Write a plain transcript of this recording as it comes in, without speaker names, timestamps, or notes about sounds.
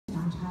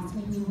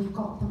where we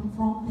got them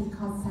from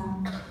because I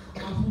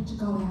had to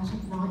go out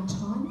at night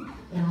time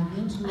and I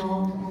went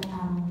along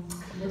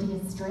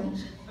Lydia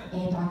Street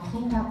and I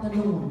cleaned up the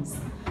lawns.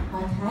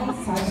 Okay,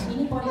 so if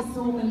anybody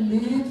saw me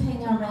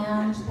lurking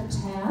around the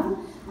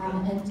town,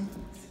 and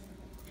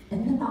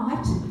in the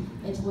night,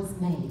 it was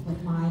me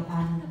with my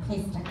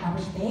plastic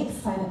rubbish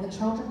bags so that the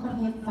children could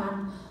have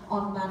fun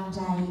on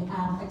Monday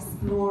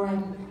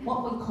exploring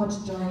what we could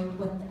do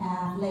with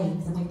our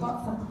leaves. And we've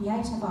got some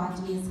creative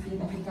ideas here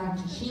that we're going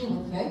to share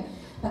with you.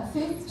 But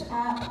first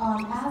up,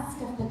 I asked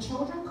if the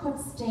children could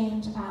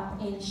stand up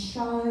and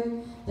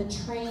show the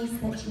trees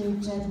that you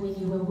did when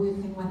you were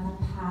working with a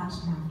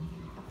partner.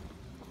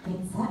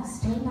 That's it,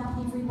 stand up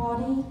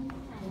everybody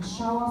and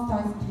show off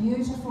those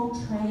beautiful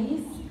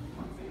trees.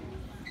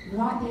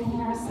 Right there,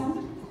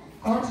 Harrison.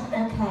 Good,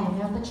 okay,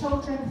 now the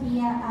children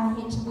here had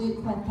to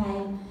work with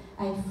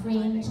a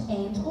friend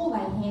and all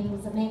they had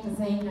was a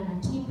magazine and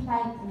a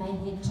template and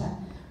they had to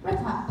rip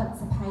up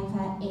bits of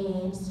paper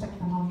and stick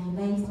them on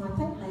their leaves, and I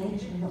think they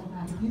actually look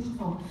rather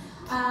beautiful.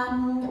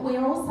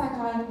 We're also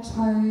going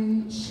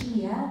to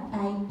share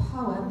a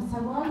poem, so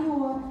while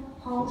you're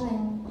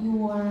holding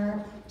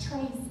your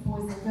trees,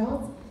 boys and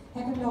girls,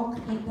 have a look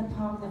at the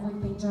poem that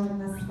we've been doing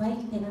this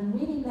week and in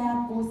really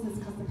loud voices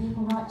because the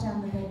people right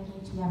down the back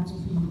need to be able to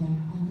hear you.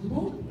 Are you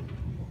ready?